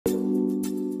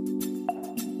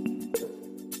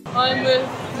I'm with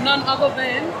none other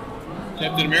than...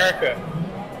 Captain America.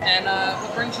 And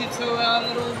what brings you to our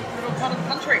little part of the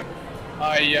country?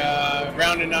 I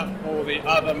rounded up all the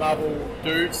other Marvel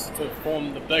dudes to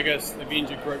form the biggest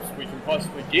Avenger groups we can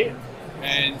possibly get,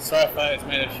 and so far it's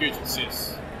made a huge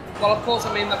success. Well, of course,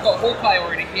 I mean, they've got Hawkeye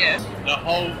already here.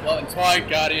 The entire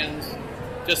Guardians,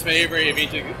 just for every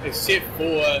Avenger except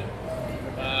for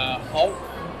Hulk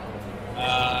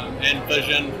and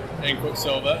Vision and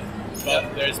Quicksilver,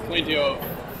 but there's plenty of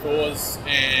Thors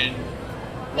and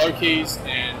Lokis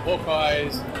and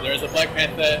Hawkeyes. There's a Black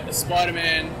Panther, a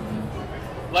Spider-Man,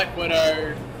 Black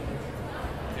Widow,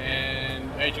 and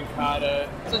Agent Carter.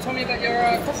 So tell me about your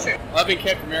costume. I've been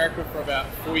Captain America for about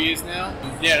 4 years now.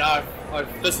 Yeah,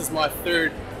 this is my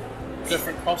third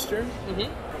different costume.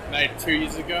 Made 2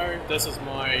 years ago. This is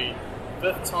my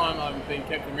 5th time I've been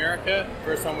Captain America.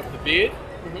 First time with the beard.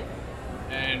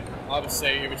 And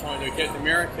obviously every time I do Captain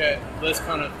America, this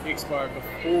kind of expo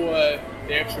before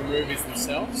the actual movies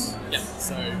themselves. Yeah.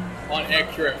 So I'm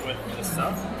accurate with the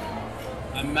stuff.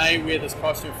 I may wear this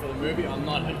costume for the movie, I'm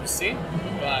not 100%,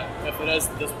 but if it is,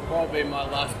 this will probably be my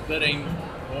last bidding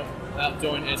without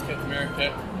doing as Captain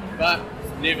America. But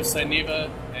never say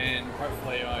never, and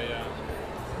hopefully I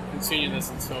continue this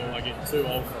until I get too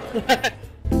old for it.